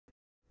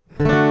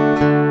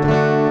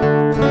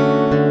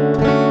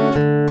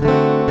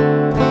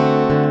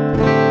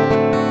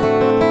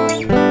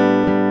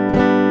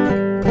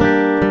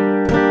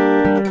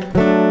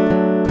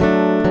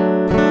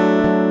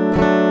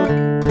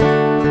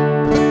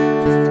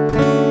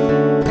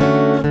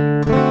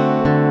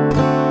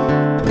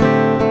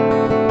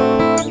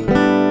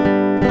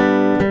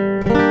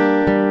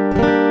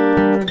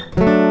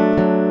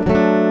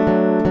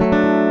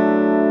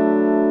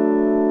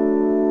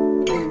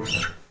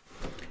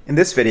In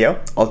this video,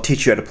 I'll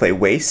teach you how to play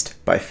Waste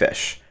by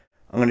Phish.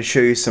 I'm going to show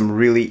you some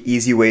really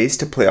easy ways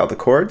to play all the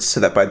chords so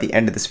that by the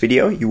end of this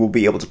video, you will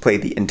be able to play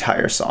the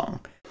entire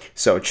song.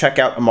 So check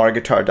out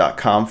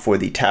amarguitar.com for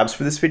the tabs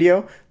for this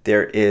video.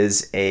 There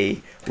is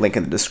a link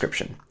in the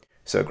description.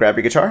 So grab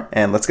your guitar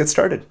and let's get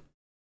started.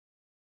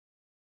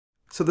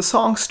 So the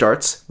song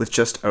starts with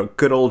just a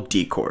good old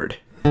D chord.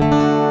 And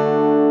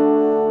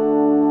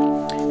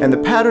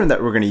the pattern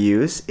that we're going to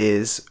use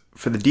is,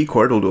 for the D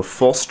chord, we'll do a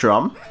full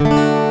strum,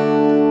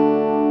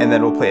 and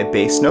then we'll play a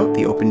bass note,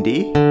 the open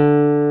D,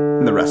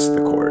 and the rest of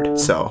the chord.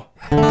 So,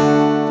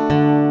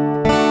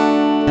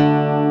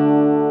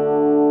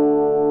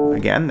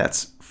 again,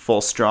 that's full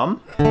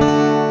strum,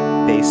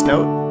 bass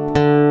note,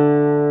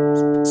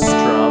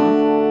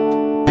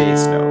 strum,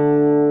 bass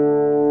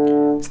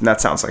note. So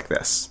that sounds like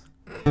this.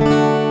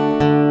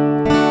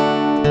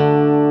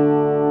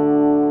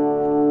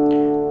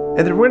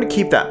 And then we're going to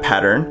keep that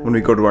pattern when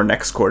we go to our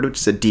next chord, which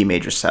is a D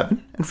major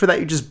 7. And for that,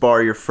 you just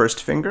bar your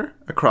first finger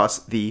across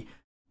the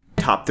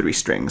top 3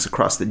 strings,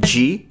 across the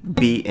G,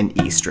 B, and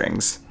E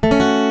strings.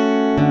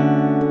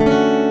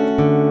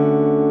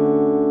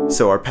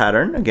 So our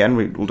pattern, again,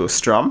 we'll do a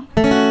strum,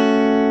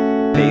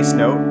 bass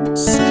note,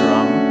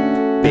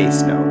 strum,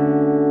 bass note.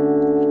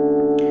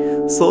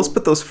 So let's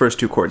put those first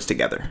 2 chords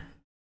together.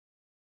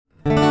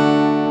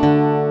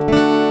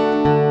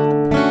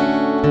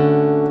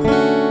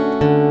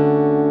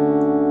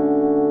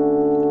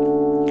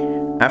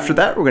 After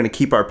that, we're going to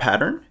keep our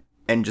pattern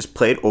and just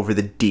play it over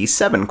the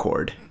D7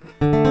 chord.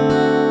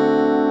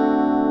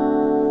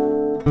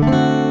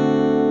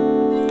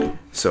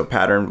 So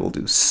pattern, we'll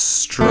do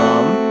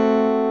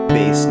strum,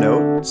 bass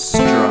note,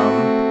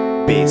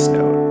 strum, bass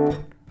note.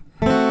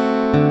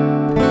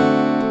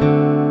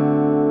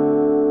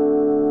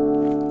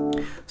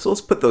 So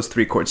let's put those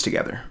 3 chords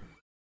together.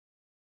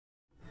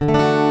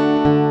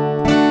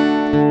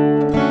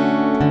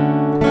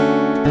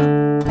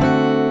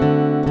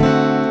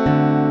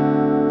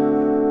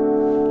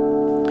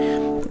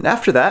 And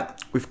after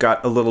that, we've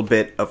got a little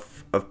bit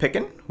of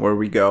picking, where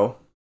we go.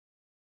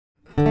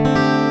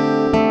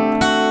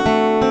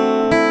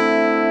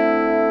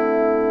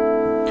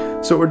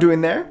 So what we're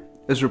doing there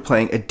is we're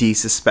playing a D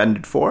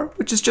suspended 4,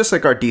 which is just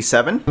like our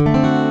D7.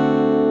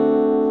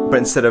 But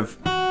instead of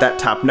that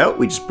top note,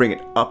 we just bring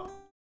it up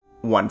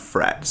 1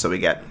 fret. So we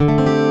get, and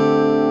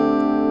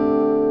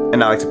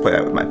I like to play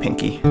that with my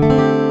pinky.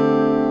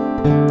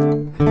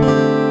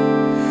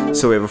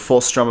 So we have a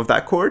full strum of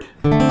that chord.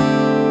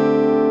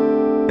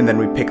 And then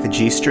we pick the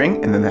G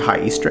string and then the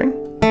high E string.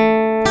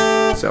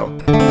 So.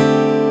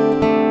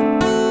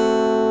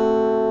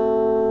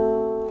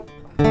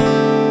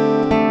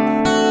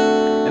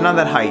 And on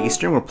that high E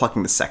string, we're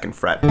plucking the 2nd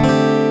fret.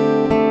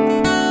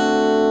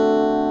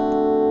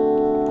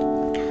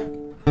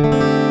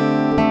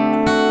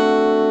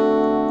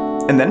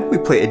 And then we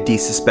play a D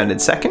suspended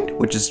 2nd,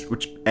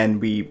 and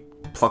we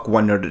pluck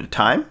 1 note at a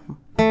time.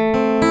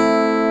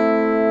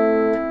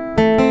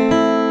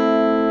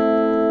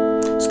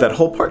 So that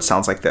whole part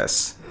sounds like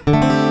this.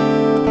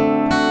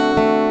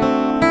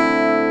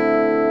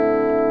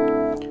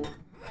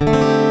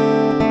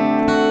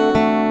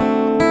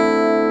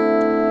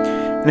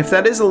 And if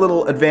that is a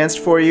little advanced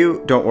for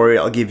you, don't worry,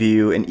 I'll give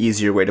you an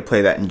easier way to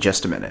play that in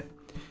just a minute.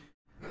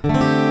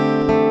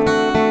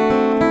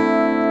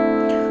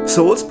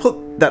 So let's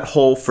put that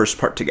whole first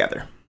part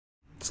together.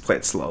 Let's play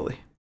it slowly.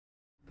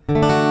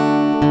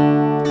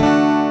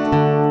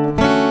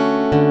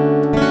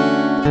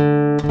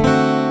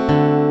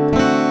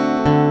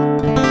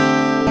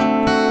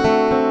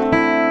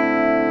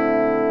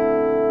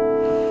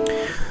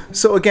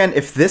 So again,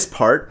 if this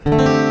part, if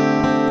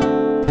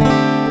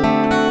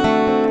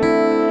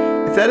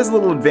that is a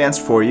little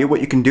advanced for you, what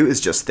you can do is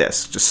just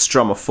this. Just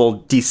strum a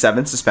full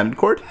D7 suspended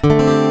chord,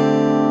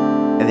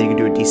 and then you can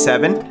do a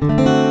D7,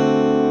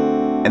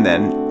 and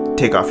then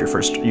take off your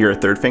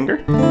 3rd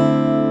finger.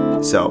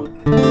 So.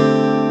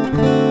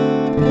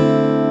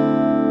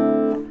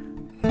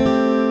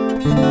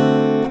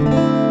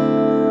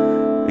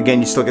 Again,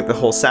 you still get the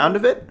whole sound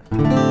of it.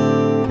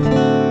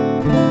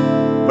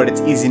 But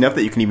it's easy enough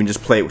that you can even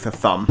just play it with a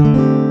thumb.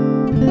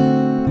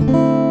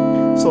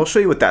 So I'll show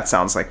you what that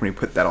sounds like when we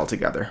put that all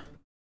together.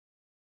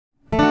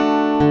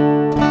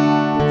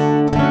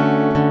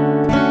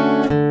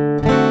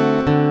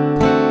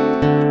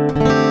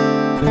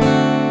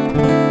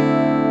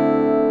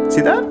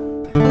 See that?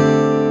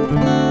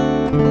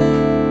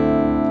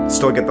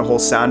 Still get the whole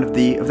sound of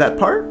that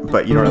part,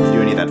 but you don't have to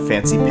do any of that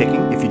fancy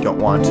picking if you don't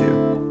want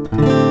to.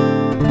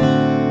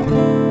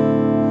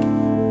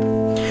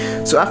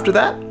 So after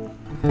that,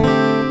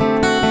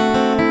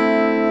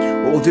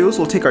 what we'll do is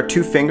we'll take our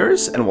 2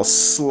 fingers and we'll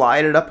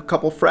slide it up a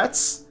couple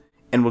frets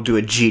and we'll do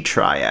a G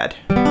triad.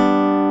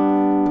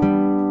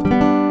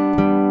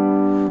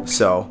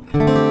 So,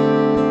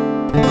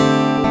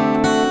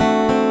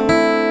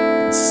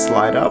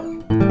 slide up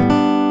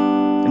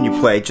and you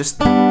play just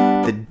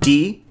the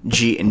D,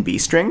 G, and B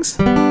strings.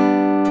 And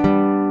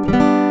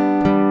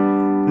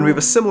we have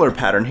a similar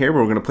pattern here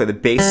where we're going to play the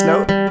bass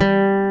note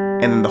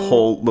and then the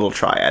whole little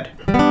triad.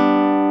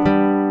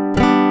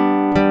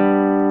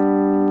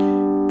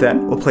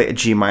 Then we'll play a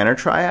G minor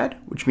triad,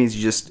 which means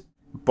you just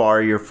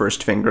bar your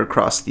first finger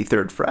across the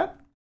 3rd fret,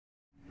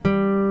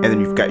 and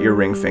then you've got your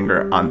ring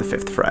finger on the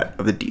 5th fret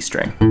of the D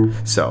string.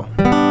 So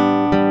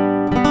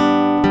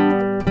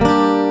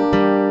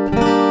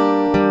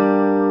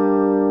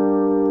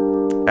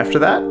after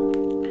that,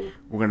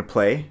 we're going to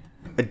play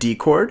a D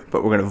chord,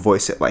 but we're going to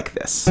voice it like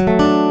this.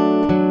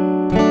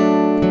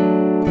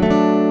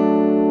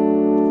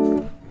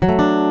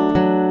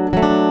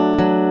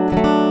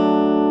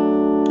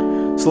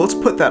 So let's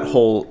put that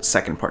whole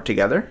second part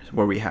together,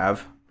 where we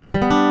have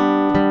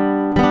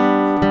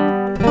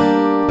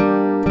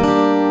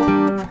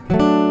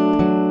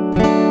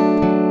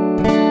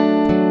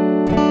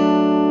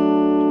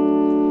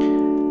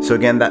so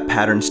again, that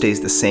pattern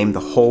stays the same the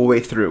whole way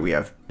through. We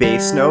have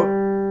bass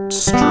note,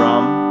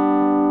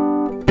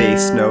 strum,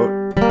 bass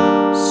note,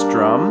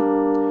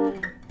 strum,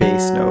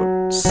 bass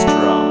note,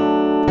 strum.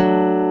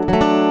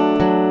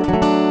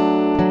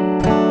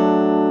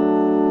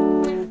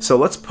 So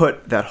let's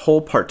put that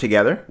whole part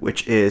together,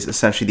 which is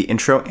essentially the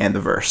intro and the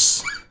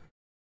verse.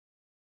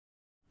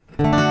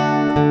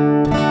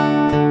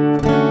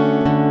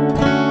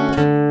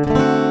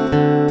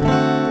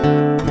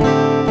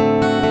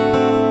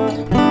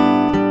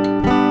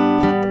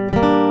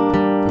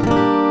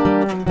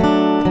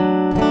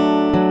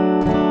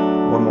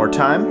 One more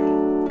time.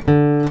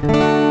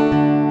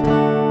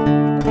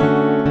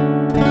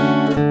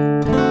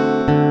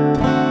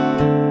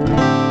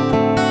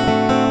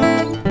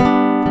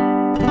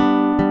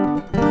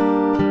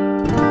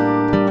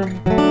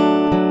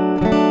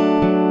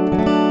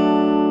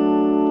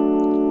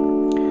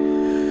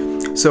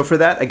 So for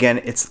that, again,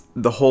 it's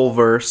the whole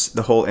verse,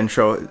 the whole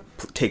intro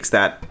takes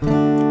that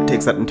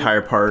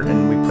entire part,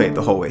 and we play it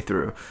the whole way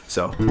through.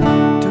 So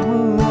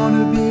don't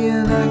wanna be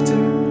an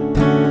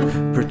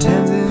actor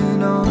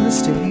pretending on the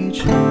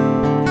stage.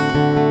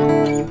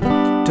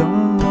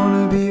 Don't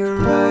wanna be a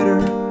writer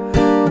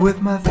with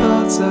my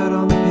thoughts out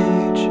on the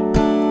page.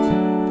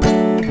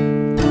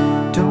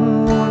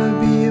 Don't wanna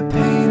be a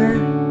painter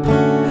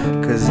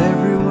 'cause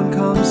everyone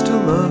comes to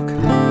look.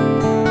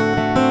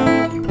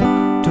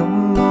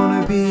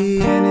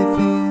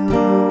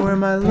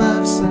 My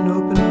life's an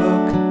open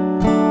book.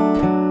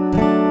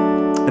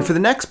 And for the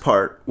next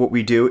part, what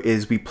we do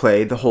is we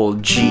play the whole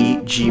G,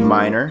 G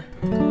minor,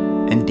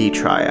 and D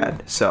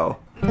triad. So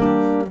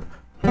a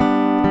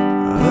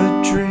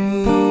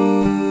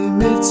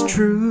dream, it's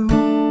true,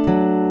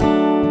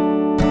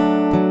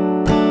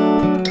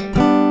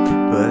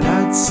 but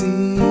I'd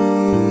see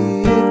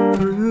it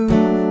through.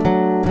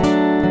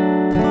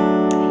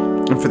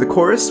 And for the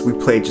chorus, we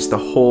play just that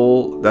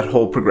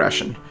whole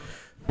progression.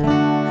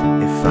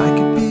 If I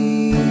could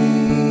be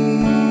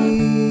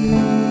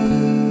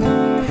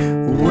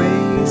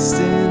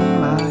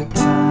wasting my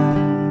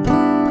time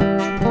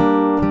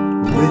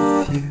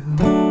with you.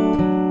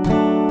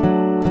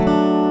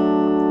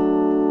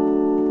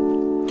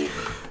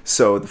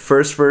 So the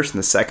first verse and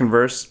the second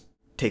verse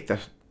take the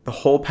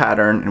whole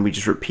pattern, and we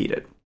just repeat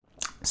it.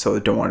 So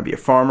don't want to be a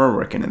farmer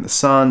working in the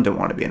sun, don't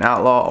want to be an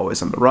outlaw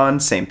always on the run,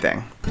 same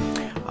thing.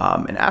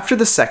 And after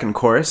the second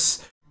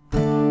chorus,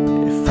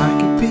 if I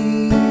could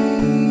be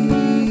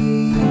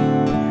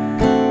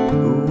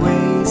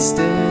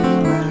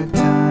wasting my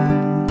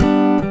time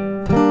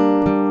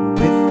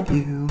with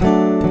you.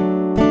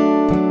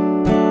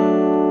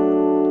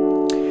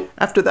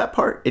 After that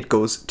part, it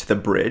goes to the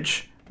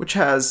bridge, which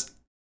has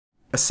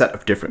a set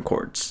of different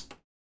chords.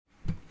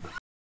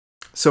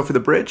 So for the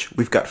bridge,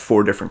 we've got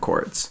 4 different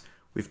chords.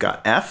 We've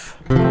got F,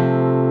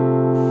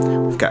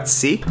 we've got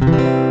C,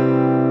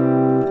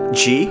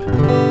 G,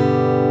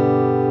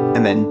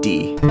 and then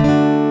D.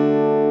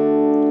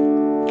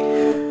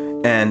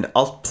 And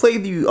I'll play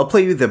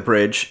you the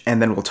bridge,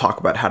 and then we'll talk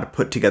about how to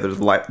put together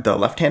the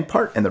left-hand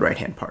part and the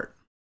right-hand part.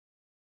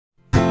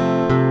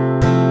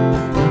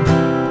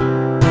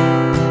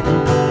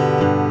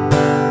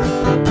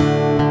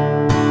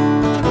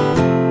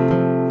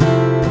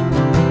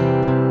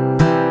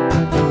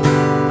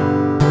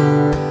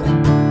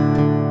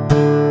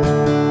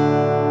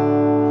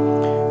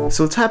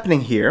 So what's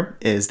happening here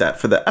is that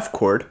for the F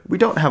chord, we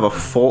don't have a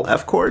full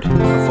F chord,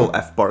 a full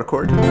F bar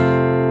chord.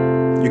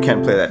 You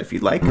can play that if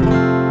you'd like.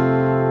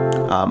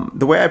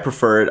 The way I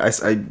prefer it,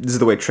 this is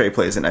the way Trey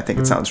plays it, and I think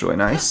it sounds really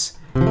nice.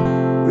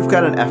 We've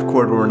got an F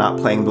chord where we're not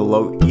playing the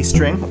low E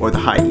string or the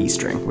high E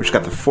string. We've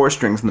got the 4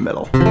 strings in the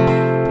middle.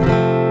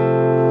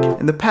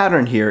 And the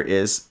pattern here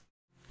is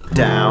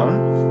down,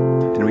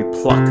 and we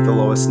pluck the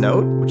lowest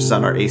note, which is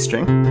on our A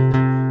string.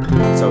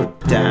 So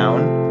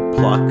down,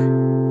 pluck,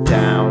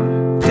 down,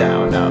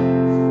 down, up,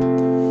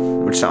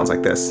 which sounds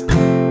like this.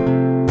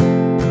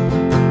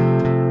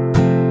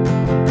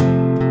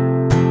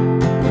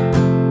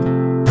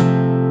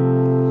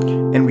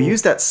 And we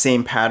use that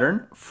same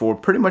pattern for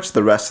pretty much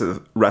the rest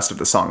of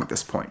the song at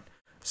this point.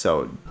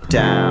 So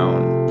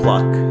down,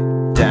 pluck,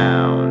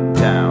 down,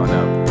 down,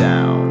 up,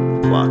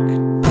 down, pluck,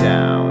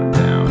 down,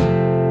 down.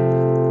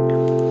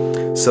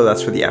 So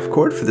that's for the F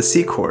chord. For the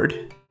C chord,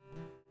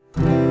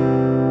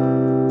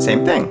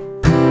 same thing.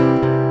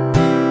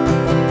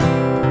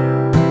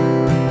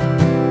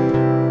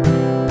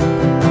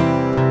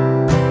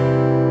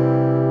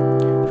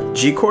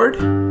 G chord,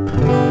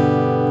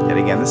 yet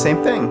again the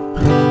same thing.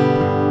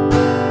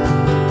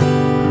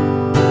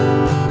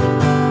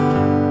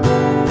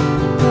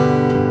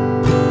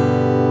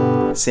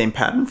 Same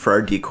pattern for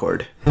our D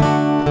chord.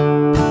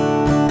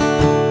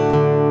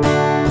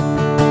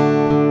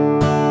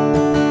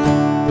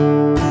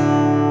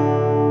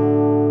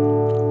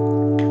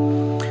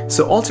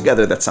 So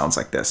altogether that sounds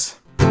like this.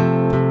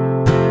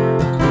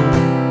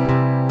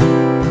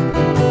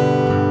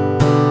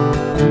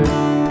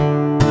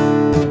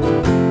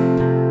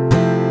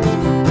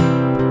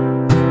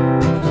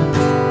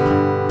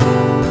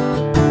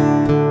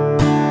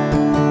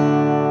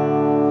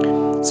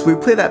 So we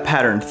play that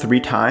pattern 3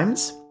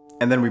 times,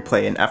 and then we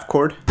play an F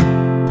chord,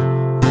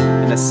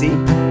 and a C,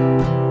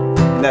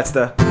 and that's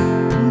the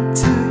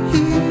to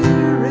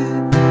hear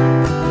it.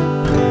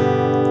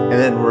 And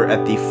then we're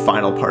at the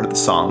final part of the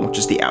song, which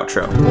is the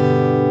outro.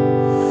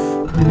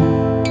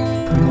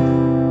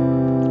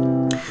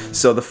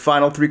 So the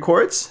final 3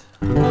 chords,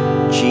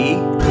 G,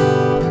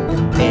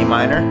 A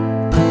minor,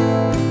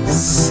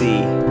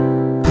 C.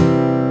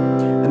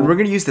 And we're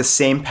going to use the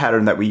same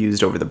pattern that we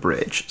used over the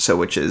bridge, so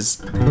which is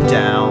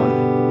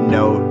down,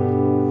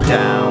 note,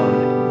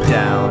 down,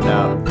 down,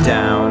 up,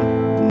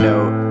 down,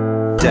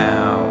 note,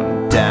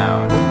 down,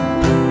 down.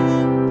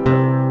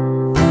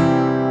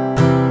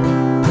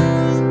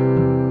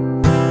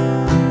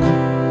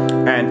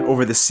 And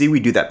over the C we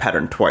do that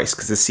pattern twice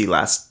because the C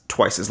lasts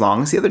twice as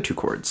long as the other 2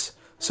 chords.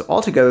 So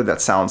altogether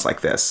that sounds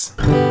like this.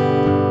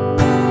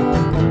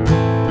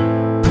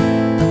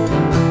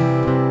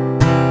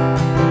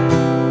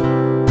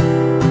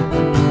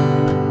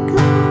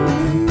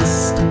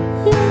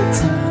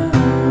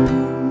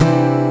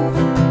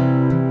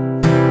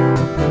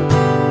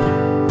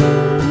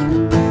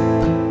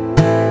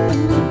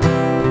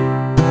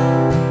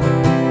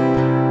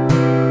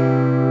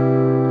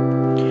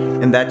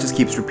 And that just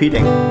keeps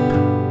repeating.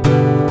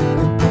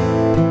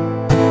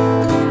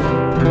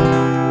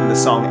 And the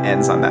song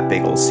ends on that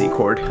big old C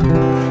chord.